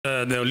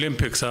The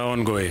Olympics are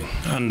ongoing,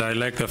 and I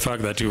like the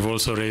fact that you've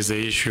also raised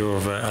the issue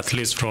of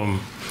athletes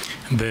from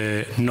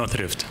the North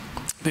Rift.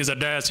 There's a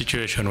dire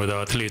situation with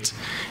our athletes.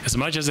 As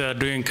much as they are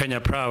doing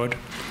Kenya proud,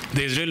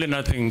 there's really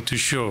nothing to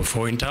show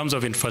for in terms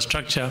of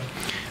infrastructure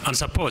and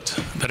support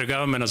that the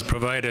government has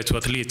provided to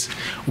athletes.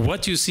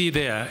 What you see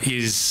there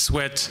is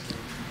sweat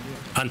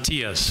and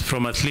tears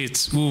from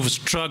athletes who've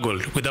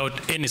struggled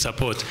without any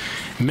support.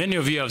 Many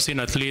of you have seen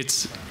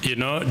athletes,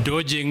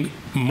 dodging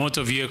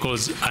motor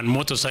vehicles and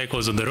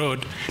motorcycles on the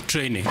road,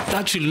 training.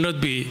 That should not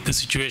be the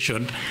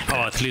situation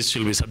our athletes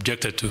should be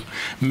subjected to.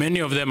 Many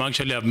of them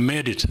actually have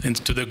made it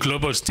into the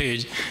global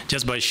stage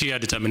just by sheer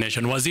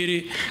determination.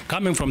 Waziri,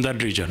 coming from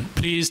that region,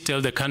 please tell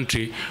the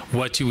country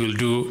what you will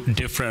do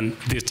different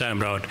this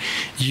time around.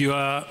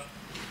 Your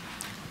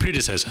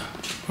predecessor,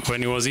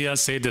 when he was here,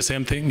 said the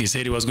same thing. He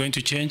said he was going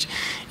to change.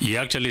 He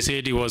actually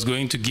said he was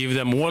going to give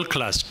them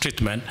world-class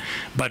treatment,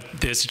 but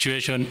the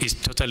situation is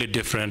totally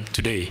different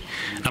today.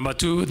 Number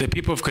two, the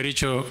people of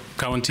Kericho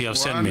County have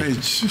sent me.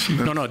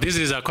 No, this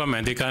is a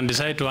comment. They can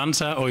decide to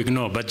answer or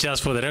ignore, but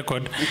just for the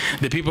record,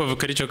 the people of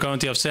Kericho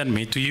County have sent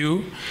me to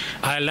you.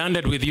 I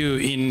landed with you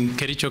in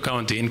Kericho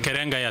County, in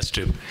Kerenga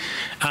Airstrip,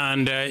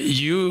 and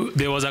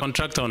there was a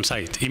contractor on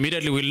site.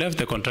 Immediately we left,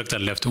 the contractor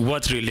left.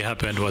 What really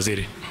happened,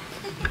 Waziri?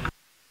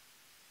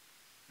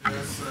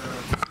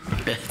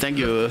 Thank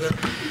you.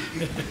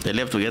 They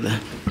left together.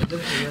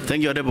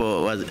 Thank you,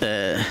 Honorable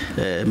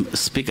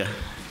Speaker.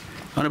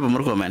 Honorable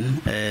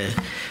Murkomen,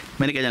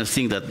 many Kenyans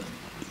think that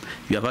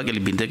you have actually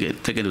been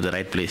taken to the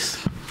right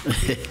place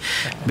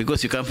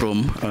because you come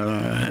from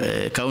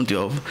a county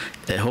of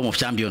home of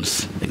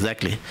champions,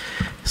 exactly.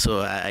 So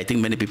I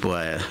think many people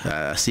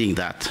are seeing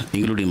that,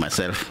 including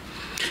myself.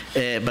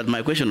 But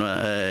my question,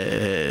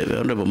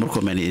 Honorable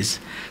Murkomen, is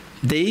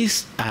there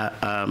is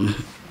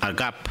a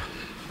gap.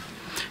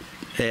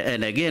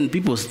 And again,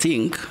 people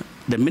think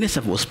the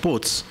Minister for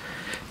Sports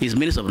is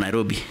Minister of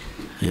Nairobi,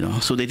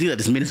 so they think that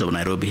it's Minister of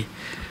Nairobi.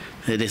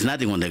 There's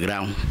nothing on the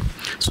ground.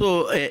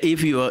 So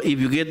if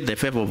you get the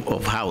favor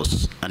of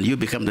House and you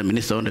become the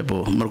Minister,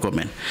 Honorable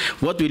Murkomen,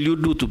 what will you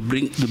do to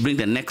bring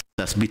the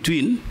nexus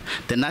between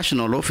the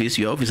national office,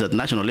 your office at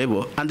national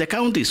level, and the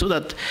county, so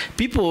that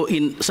people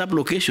in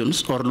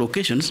sub-locations or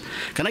locations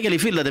can actually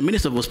feel that the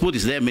Minister for Sport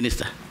is their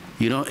minister?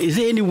 Is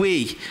there any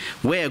way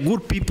where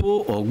good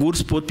people or good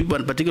sport people,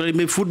 and particularly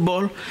maybe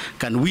football,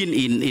 can win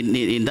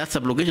in that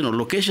sub-location or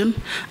location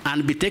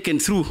and be taken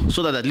through,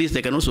 so that at least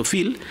they can also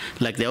feel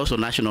like they're also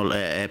national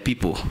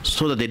people,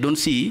 so that they don't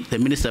see the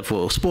Minister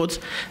for Sports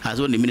as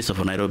only Minister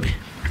for Nairobi?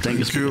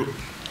 Thank you.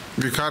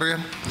 Vicaria.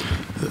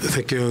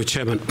 Thank you,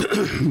 Chairman.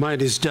 Mine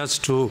is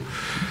just to,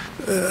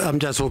 I'm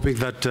just hoping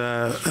that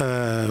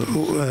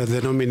the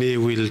nominee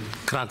will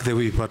crack the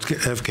whip at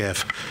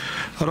FKF.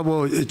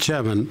 Honorable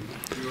Chairman,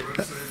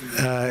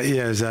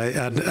 yes,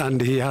 and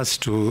he has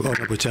to,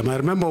 Honorable Chairman. I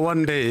remember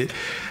one day,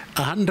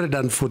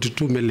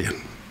 142 million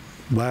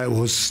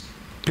was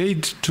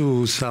paid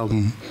to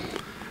some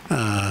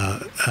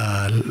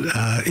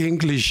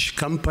English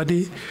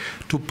company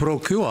to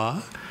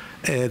procure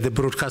the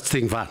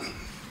broadcasting van,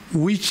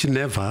 which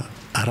never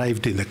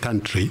arrived in the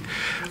country.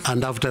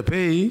 And after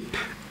paying,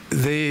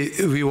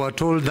 we were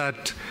told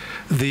that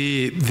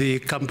the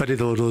company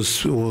that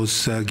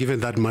was given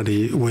that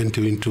money went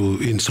into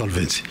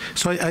insolvency.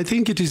 So I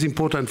think it is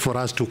important for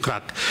us to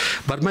crack.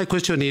 But my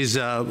question is,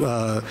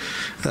 the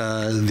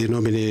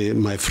nominee,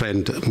 my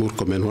friend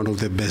Murkomen, one of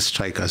the best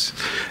strikers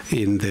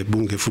in the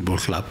Bunge Football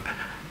Club,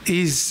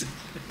 is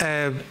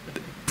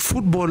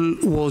football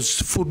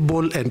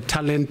and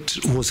talent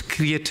was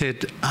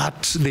created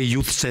at the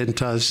youth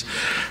centers,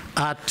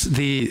 at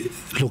the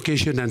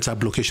location and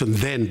sub-location,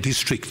 then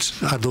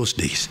districts at those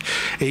days,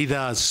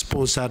 either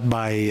sponsored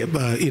by,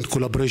 in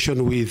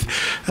collaboration with,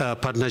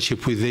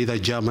 partnership with either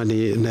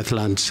Germany,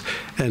 Netherlands,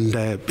 and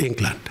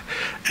England.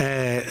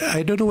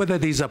 I don't know whether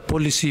there is a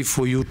policy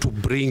for you to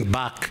bring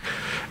back,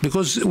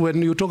 because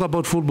when you talk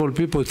about football,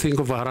 people think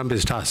of Harambee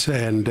Stars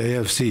and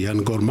AFC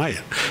and Gor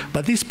Mahia,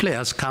 but these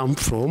players come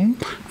from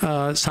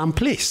some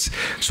place.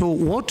 So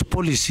what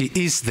policy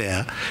is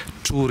there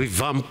to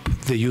revamp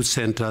the youth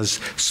centers'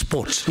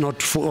 sports,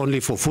 not only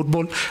for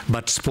football,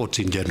 but sports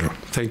in general?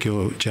 Thank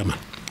you, Chairman.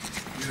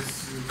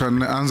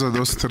 Can answer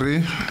those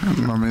three,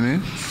 nominee.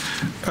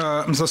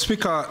 Mr.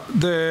 Speaker,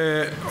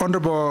 the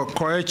Honorable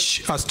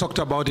Koech has talked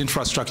about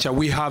infrastructure.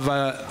 We have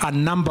a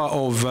number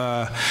of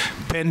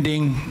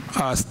pending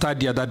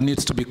stadia that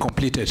needs to be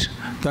completed.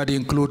 That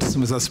includes,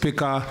 Mr.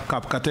 Speaker,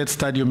 Kapkatet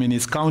Stadium in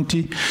his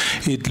county.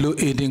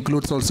 It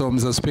includes also,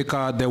 Mr.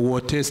 Speaker, the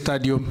Wote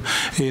Stadium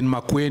in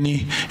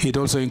Makueni. It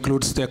also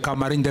includes the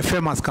Kamarin, the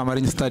famous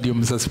Kamarin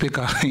Stadium, Mr.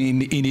 Speaker,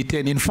 in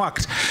Iten. In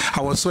fact,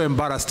 I was so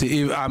embarrassed.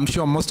 I'm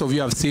sure most of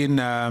you have seen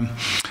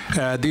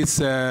this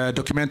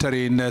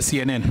documentary in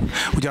CNN,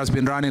 which has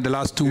been run in the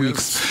last 2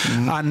 weeks.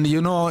 And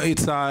you know,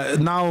 it's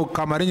now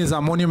Cameroon is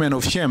a monument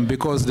of shame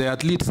because the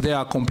athletes there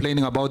are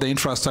complaining about the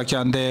infrastructure,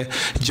 and the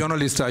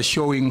journalists are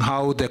showing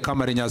how the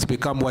Cameroon has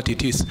become what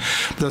it is.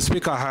 The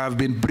Speaker, I have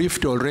been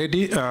briefed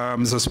already,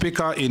 Mr.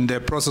 Speaker, in the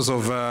process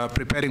of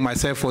preparing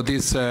myself for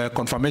this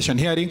confirmation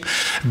hearing,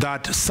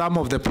 that some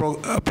of the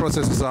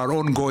processes are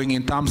ongoing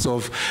in terms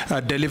of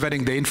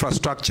delivering the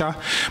infrastructure.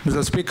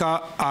 Mr.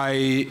 Speaker,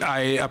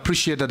 I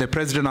appreciate that the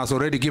President has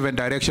already given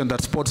direction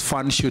that sports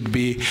fund should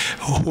be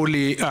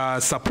wholly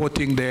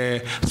supporting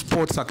the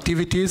sports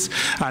activities,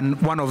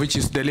 and one of which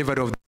is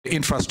delivery of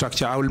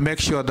infrastructure. I will make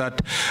sure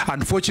that,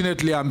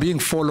 unfortunately, I'm being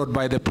followed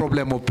by the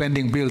problem of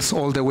pending bills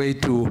all the way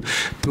to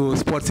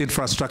sports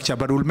infrastructure,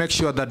 but we'll make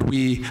sure that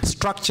we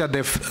structure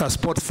the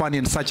sports fund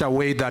in such a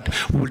way that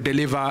we'll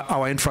deliver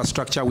our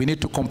infrastructure. We need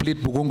to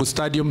complete Bugungu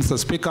Stadium, Mr.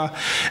 Speaker,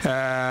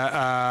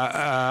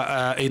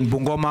 in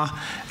Bungoma.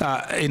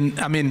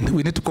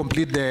 We need to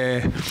complete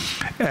the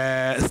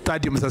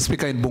stadium, Mr.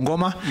 Speaker, in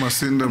Bungoma.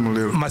 Masinde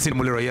Muliro. Masinde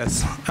Muliro,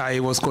 yes. I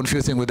was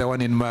confusing with the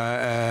one in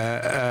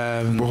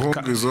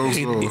Buhung is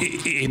also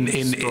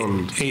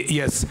installed.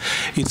 Yes,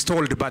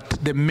 installed, but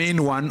the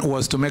main one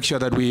was to make sure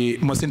that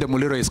Masinde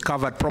Muliro is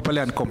covered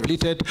properly and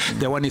completed.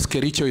 The one is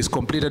Kericho is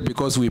completed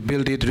because we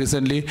built it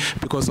recently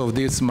because of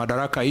these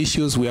Madaraka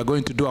issues. We are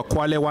going to do a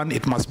Kwale one.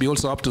 It must be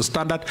also up to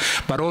standard,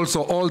 but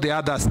also all the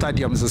other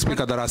stadiums, the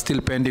Speaker, that are still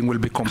pending will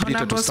be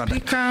completed to standard.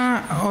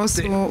 Speaker,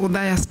 also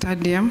Udaya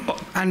Stadium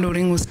and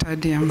Ruringu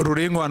Stadium.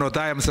 Ruringu and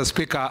Udaya, Mr.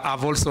 Speaker,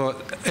 have also,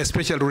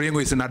 especially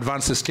Ruringu is in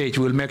advanced stage.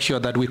 We'll make sure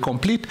that we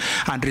complete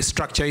and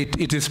restructure it.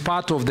 It is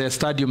part of the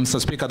stadium, Mr.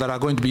 Speaker, that are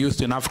going to be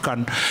used in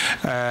African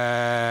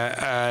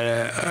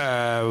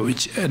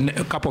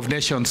Cup of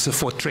Nations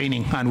for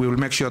training, and we will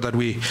make sure that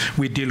we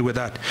deal with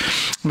that.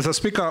 Mr.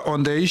 Speaker,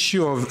 on the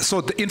issue of,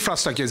 so the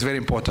infrastructure is very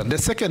important. The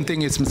second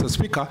thing is, Mr.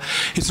 Speaker,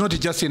 it's not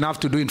just enough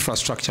to do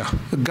infrastructure.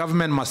 The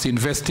government must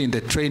invest in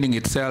the training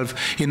itself,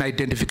 in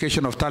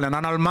identification of talent,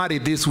 and I'll marry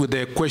this with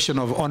the question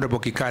of Honorable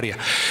Kikaria.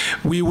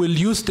 We will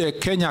use the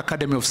Kenya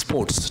Academy of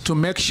Sports to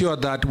make sure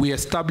that we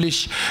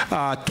establish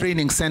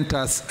training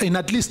centers in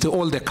at least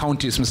all the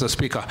counties, Mr.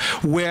 Speaker,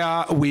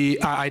 where we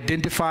are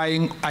identify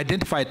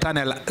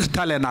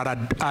talent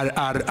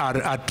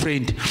are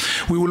trained.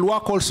 We will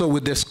work also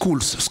with the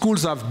schools.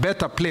 Schools are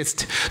better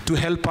placed to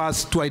help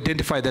us to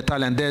identify the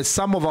talent. There's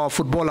some of our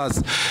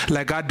footballers,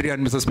 like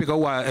Adrian, Mr. Speaker,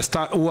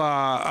 who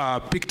are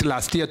picked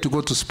last year to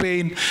go to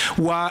Spain,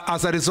 who are,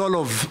 as a result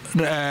of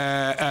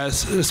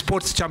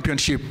sports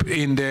championship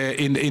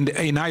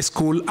in high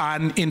school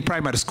and in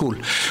primary school.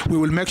 We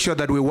will make sure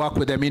that we work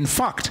with them. In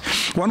fact,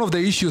 one of the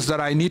issues that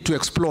I need to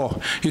explore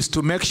is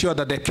to make sure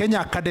that the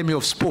Kenya Academy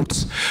of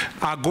Sports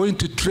are going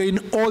to train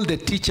all the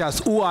teachers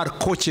who are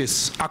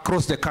coaches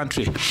across the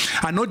country.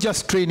 And not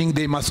just training,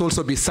 they must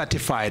also be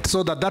certified,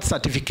 so that that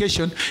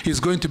certification is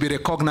going to be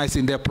recognized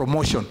in their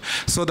promotion,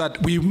 so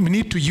that we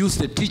need to use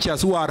the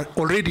teachers who are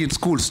already in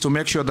schools to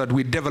make sure that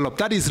we develop.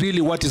 That is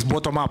really what is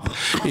bottom up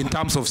in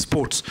terms of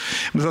sports.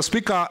 Mr.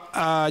 Speaker,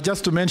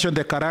 just to mention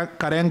the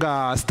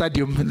Karenga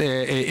Stadium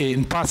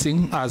in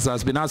passing, as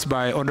has been asked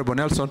by Honorable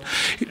Nelson,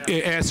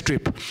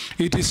 airstrip.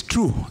 It is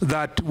true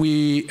that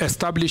we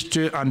established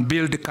and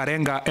built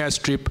Karenga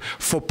airstrip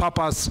for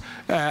purpose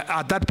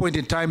at that point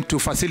in time to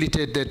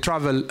facilitate the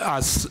travel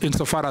as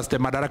insofar as the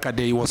Madaraka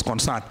Day was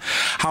concerned.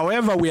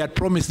 However, we had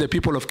promised the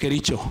people of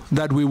Kericho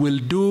that we will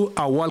do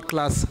a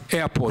world-class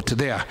airport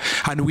there,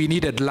 and we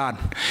needed land.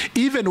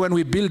 Even when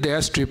we built the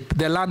airstrip,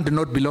 the land did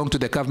not belong to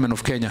the government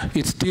of Kenya.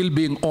 It's still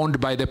being owned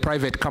by the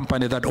private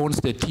company that owns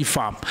the tea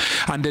farm,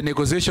 and the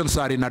negotiations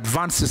are in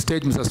advanced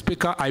stage, Mr.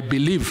 Speaker. I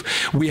believe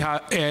we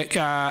have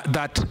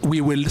that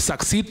we will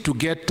succeed to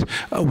get.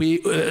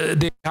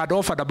 They had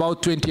offered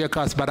about 20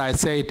 acres, but I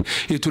said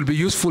it will be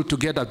useful to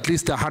get at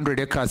least 100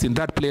 acres in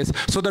that place,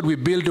 so that we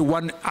build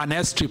an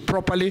airstrip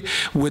properly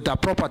with a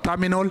proper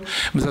terminal,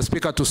 Mr.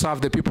 Speaker, to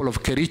serve the people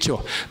of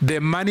Kericho. The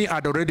money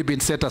had already been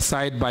set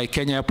aside by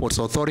Kenya Airports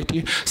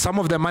Authority. Some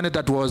of the money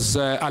that was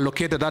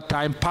allocated at that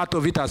time, part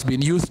of it has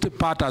been used,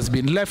 part has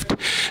been left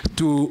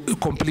to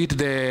complete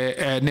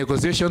the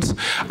negotiations.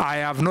 I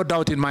have no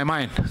doubt in my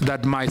mind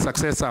that my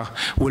successor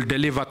will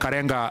deliver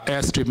Karenga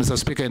airstrip, Mr.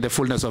 Speaker, in the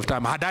fullness of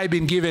time. Had I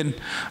been given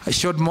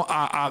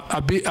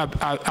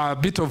a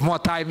bit of more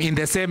time in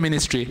the same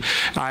ministry,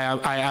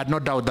 I had no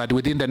doubt that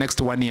within the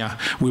next 1 year,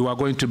 we were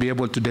going to be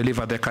able to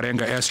deliver the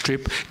Karenga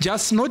airstrip.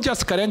 Not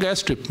just Karenga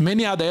airstrip,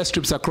 many other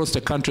airstrips across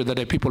the country that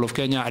the people of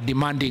Kenya are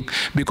demanding,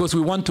 because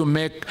we want to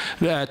make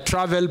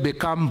travel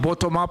become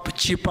bottom-up,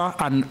 cheaper,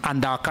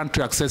 and our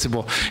country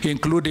accessible,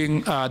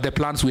 including the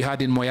plans we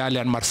had in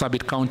Moyale and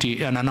Marsabit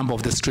County and a number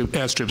of the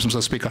airstrips,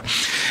 Mr. Speaker.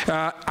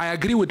 I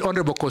agree with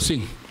Honorable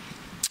Kosing.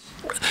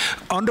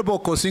 Honorable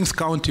Kosing's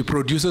county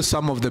produces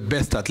some of the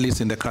best athletes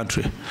in the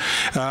country.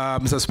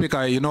 Mr.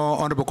 Speaker, you know,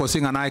 Honorable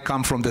Kosing and I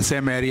come from the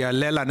same area.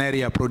 Leland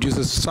area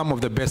produces some of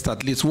the best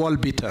athletes,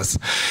 world beaters.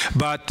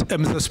 But,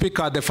 Mr.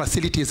 Speaker, the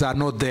facilities are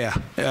not there.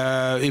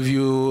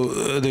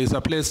 There's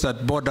a place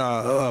that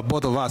border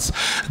both of us,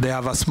 they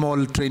have a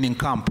small training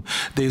camp.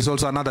 There's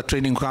also another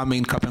training camp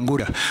in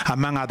Kapenguria,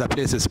 among other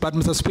places. But,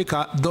 Mr.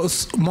 Speaker,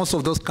 most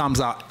of those camps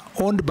are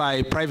owned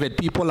by private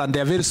people and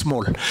they're very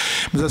small.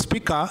 Mr.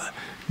 Speaker,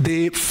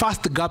 the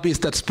first gap is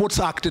that Sports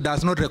Act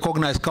does not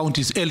recognize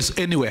counties else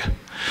anywhere.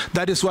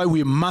 That is why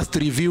we must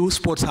review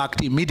Sports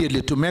Act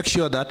immediately to make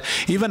sure that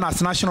even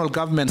as national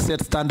government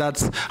set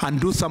standards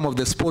and do some of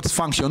the sports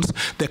functions,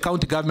 the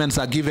county governments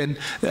are given,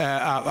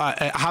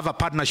 have a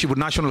partnership with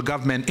national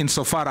government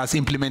insofar as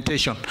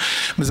implementation.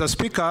 Mr.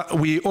 Speaker,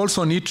 we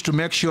also need to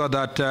make sure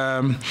that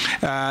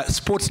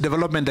sports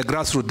development, the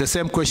grassroots, the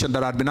same question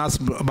that had been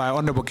asked by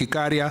Honorable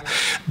Kikaria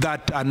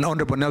and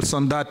Honorable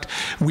Nelson, that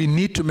we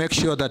need to make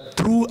sure that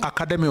through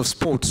Academy of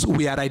Sports,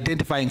 we are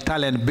identifying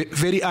talent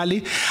very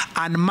early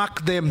and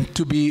mark them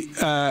to be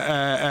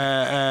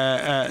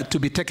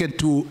taken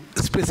to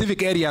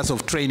specific areas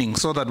of training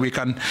so that we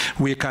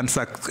can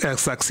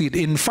succeed.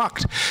 In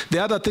fact, the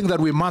other thing that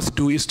we must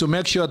do is to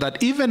make sure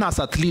that even as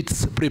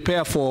athletes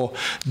prepare for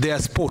their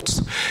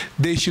sports,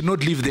 they should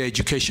not leave their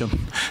education.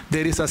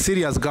 There is a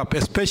serious gap,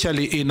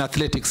 especially in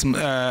athletics,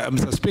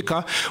 Mr.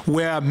 Speaker,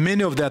 where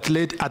many of the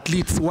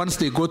athletes, once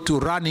they go to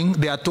running,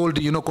 they are told,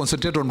 you know,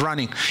 concentrate on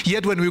running.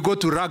 Yet when we go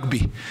to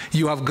rugby,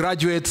 you have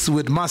graduates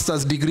with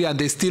master's degree and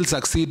they still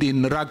succeed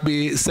in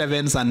rugby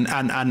sevens and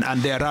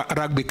their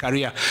rugby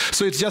career.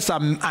 So it's just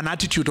an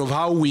attitude of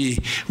how we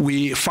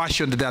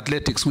fashioned the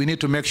athletics. We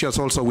need to make sure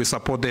also we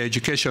support their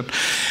education.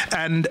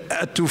 And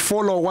to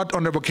follow what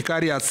Honorable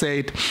Kikaria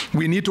said,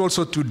 we need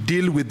also to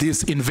deal with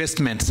these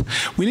investments.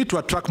 We need to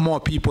attract more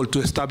people to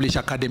establish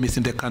academies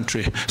in the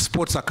country,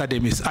 sports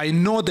academies. I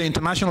know the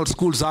international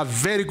schools have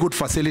very good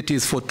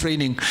facilities for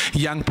training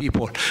young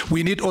people.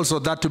 We need also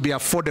that to be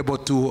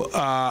affordable to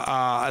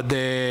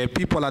the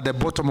people at the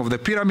bottom of the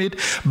pyramid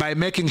by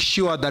making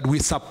sure that we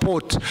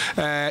support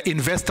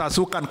investors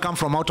who can come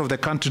from out of the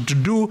country to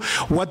do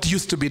what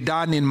used to be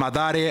done in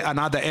Madare and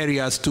other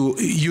areas to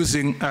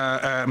using,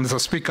 Mr.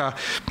 Speaker,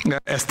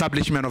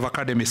 establishment of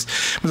academies.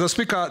 Mr.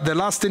 Speaker, the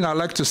last thing I'd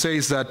like to say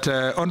is that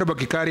Honorable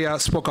Kikaria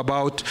spoke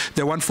about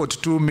the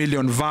 142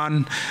 million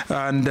van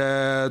and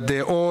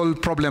the all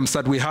problems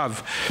that we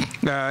have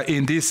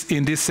in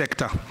this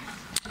sector.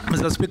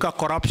 Mr. Speaker,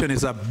 corruption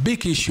is a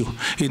big issue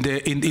in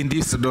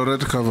this. You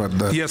already covered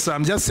that. Yes,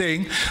 I'm just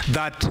saying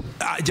that,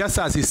 just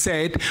as he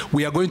said,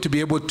 we are going to be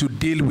able to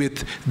deal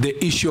with the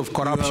issue of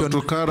corruption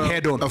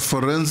head on. A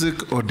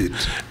forensic audit.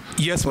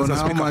 Yes, on Mr.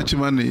 Speaker. How much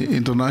money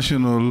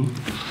international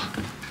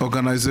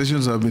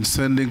organizations have been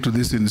sending to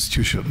these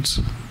institutions.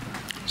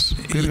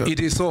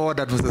 It is so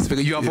ordered, Mr.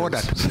 Speaker. You have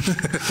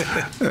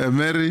ordered.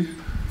 Mary.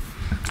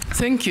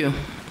 Thank you.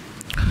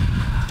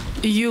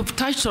 You've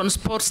touched on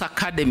sports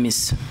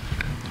academies.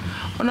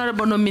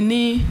 Honorable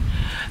nominee,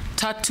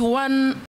 31